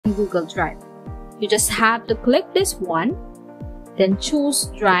in Google Drive. You just have to click this one, then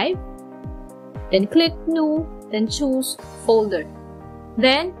choose Drive, then click New, then choose Folder.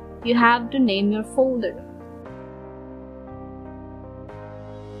 Then you have to name your folder.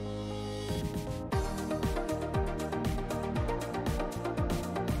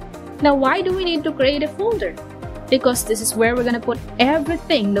 Now, why do we need to create a folder? Because this is where we're going to put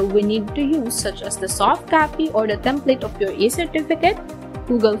everything that we need to use, such as the soft copy or the template of your e-certificate,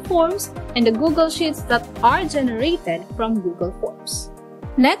 Google Forms, and the Google Sheets that are generated from Google Forms.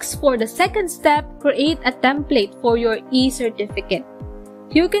 Next, for the second step, create a template for your e-certificate.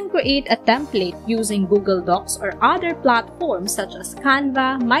 You can create a template using Google Docs or other platforms such as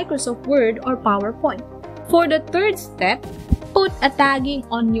Canva, Microsoft Word, or PowerPoint. For the third step, put a tagging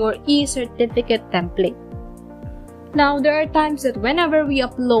on your e-certificate template. Now, there are times that whenever we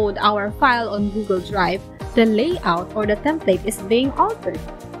upload our file on Google Drive, the layout or the template is being altered.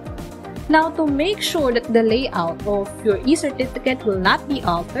 Now, to make sure that the layout of your e-certificate will not be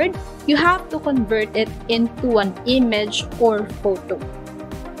altered, you have to convert it into an image or photo.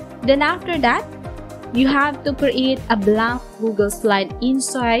 Then after that, you have to create a blank Google slide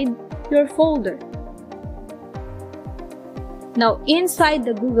inside your folder. Now, inside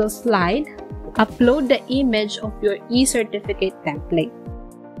the Google slide, upload the image of your e-certificate template.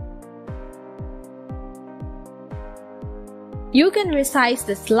 You can resize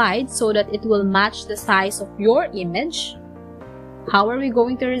the slide so that it will match the size of your image. How are we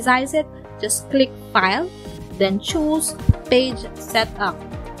going to resize it? Just click File, then choose Page Setup,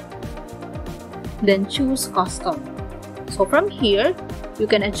 then choose Custom. So from here, you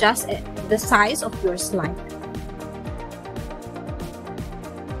can adjust the size of your slide.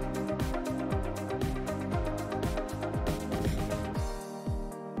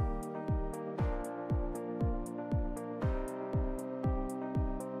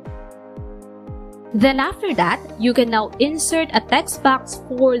 Then after that, you can now insert a text box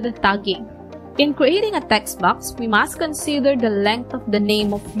for the tagging. In creating a text box, we must consider the length of the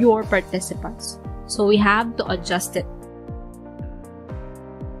name of your participants. So we have to adjust it.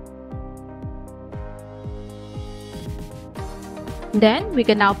 Then we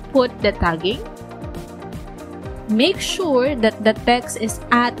can now put the tagging. Make sure that the text is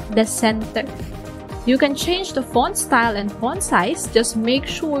at the center. You can change the font style and font size. Just make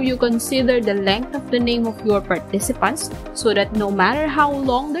sure you consider the length of the name of your participants so that no matter how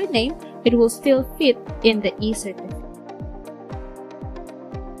long their name, it will still fit in the e-certificate.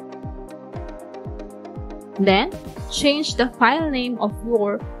 Then, change the file name of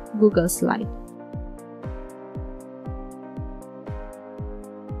your Google slide.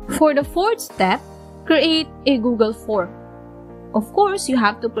 For the fourth step, create a Google form. Of course, you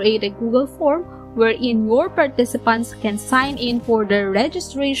have to create a Google form wherein your participants can sign in for their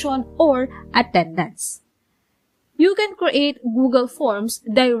registration or attendance. You can create Google Forms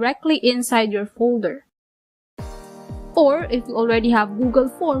directly inside your folder. Or if you already have Google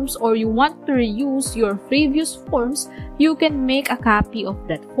Forms or you want to reuse your previous forms, you can make a copy of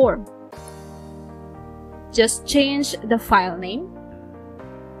that form. Just change the file name.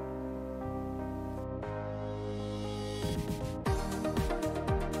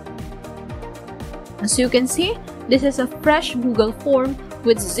 As you can see, this is a fresh Google form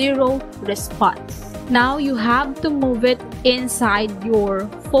with 0 response. Now you have to move it inside your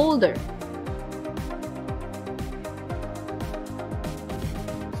folder.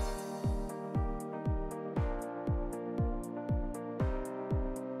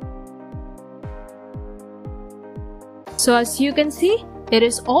 So as you can see, it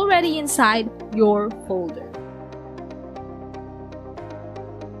is already inside your folder.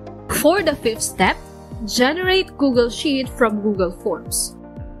 For the fifth step, generate Google Sheet from Google Forms.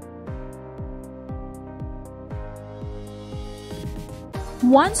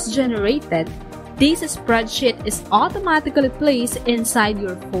 Once generated, this spreadsheet is automatically placed inside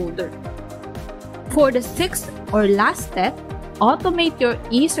your folder. For the sixth or last step, automate your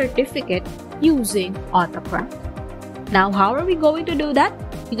e-certificate using Autocrat. Now, how are we going to do that?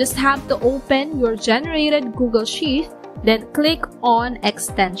 You just have to open your generated Google Sheet, then click on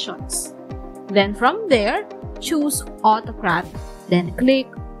Extensions. Then from there, choose Autocrat, then click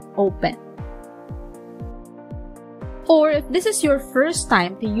Open. Or if this is your first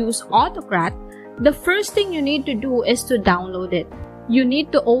time to use Autocrat, the first thing you need to do is to download it. You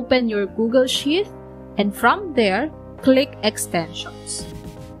need to open your Google Sheet and from there, click Extensions.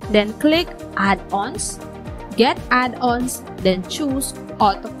 Then click Add-ons, Get Add-ons, then choose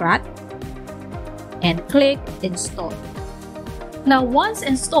Autocrat and click Install. Now once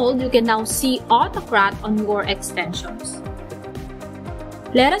installed, you can now see Autocrat on your extensions.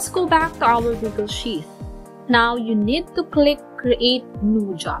 Let us go back to our Google Sheet. Now you need to click Create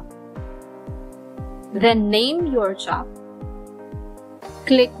New Job. Then name your job.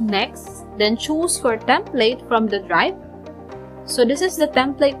 Click Next, then choose your template from the drive. So this is the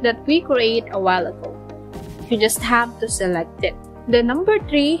template that we created a while ago. You just have to select it. Then number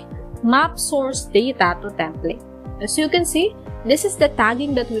 3, map source data to template. As you can see, this is the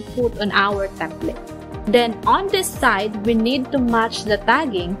tagging that we put on our template. Then on this side, we need to match the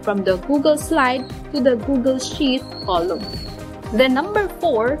tagging from the Google slide to the Google Sheet column. Then number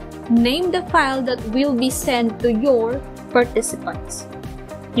 4, name the file that will be sent to your participants.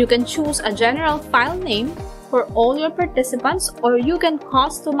 You can choose a general file name for all your participants, or you can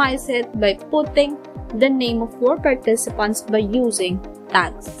customize it by putting the name of your participants by using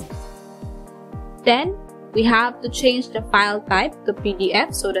tags. Then we have to change the file type to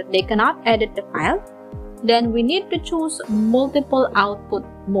PDF so that they cannot edit the file. Then we need to choose multiple output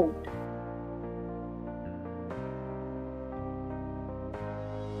mode.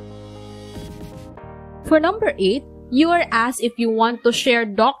 For number 8, you are asked if you want to share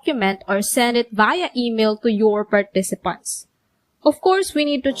document or send it via email to your participants. Of course, we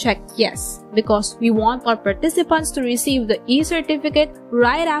need to check yes, because we want our participants to receive the e-certificate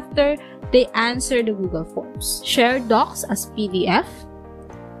right after they answer the Google Forms. Share docs as PDF.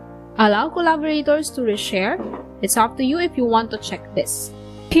 Allow collaborators to reshare. It's up to you if you want to check this.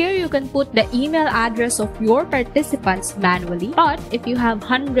 Here you can put the email address of your participants manually, but if you have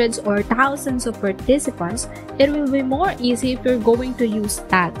hundreds or thousands of participants, it will be more easy if you're going to use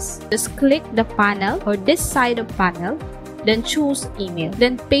tags. Just click the panel or this side of panel, then choose email,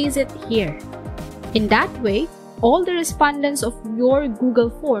 then paste it here. In that way, all the respondents of your Google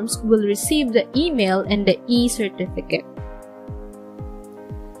Forms will receive the email and the e-certificate.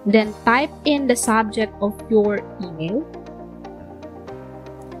 Then type in the subject of your email.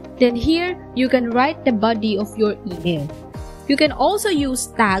 Then here, you can write the body of your email. You can also use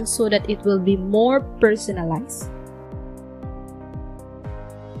tags so that it will be more personalized.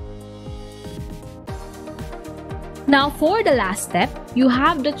 Now for the last step, you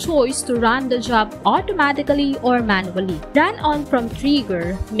have the choice to run the job automatically or manually. Run on from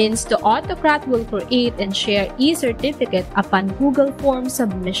trigger means the Autocrat will create and share e-certificate upon Google Form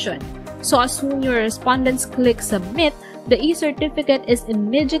submission. So as soon your respondents click submit, the e-certificate is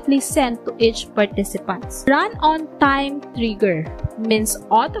immediately sent to each participant. Run on time trigger means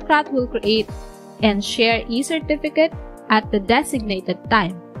Autocrat will create and share e-certificate at the designated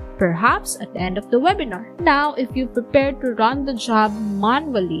time, perhaps at the end of the webinar. Now, if you prepare to run the job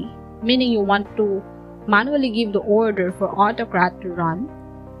manually, meaning you want to manually give the order for Autocrat to run,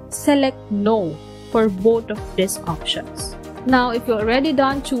 select no for both of these options. Now, if you're already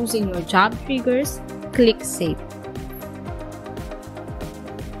done choosing your job triggers, click Save.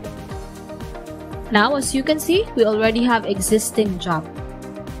 Now, as you can see, we already have existing job.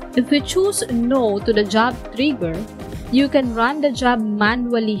 If we choose no to the job trigger, you can run the job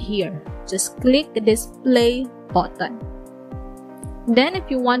manually here. Just click the display button. Then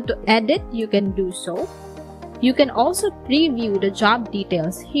if you want to edit, you can do so. You can also preview the job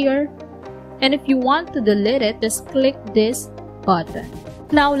details here. And if you want to delete it, just click this button.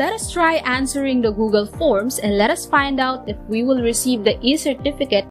 Now let us try answering the Google Forms and let us find out if we will receive the e-certificate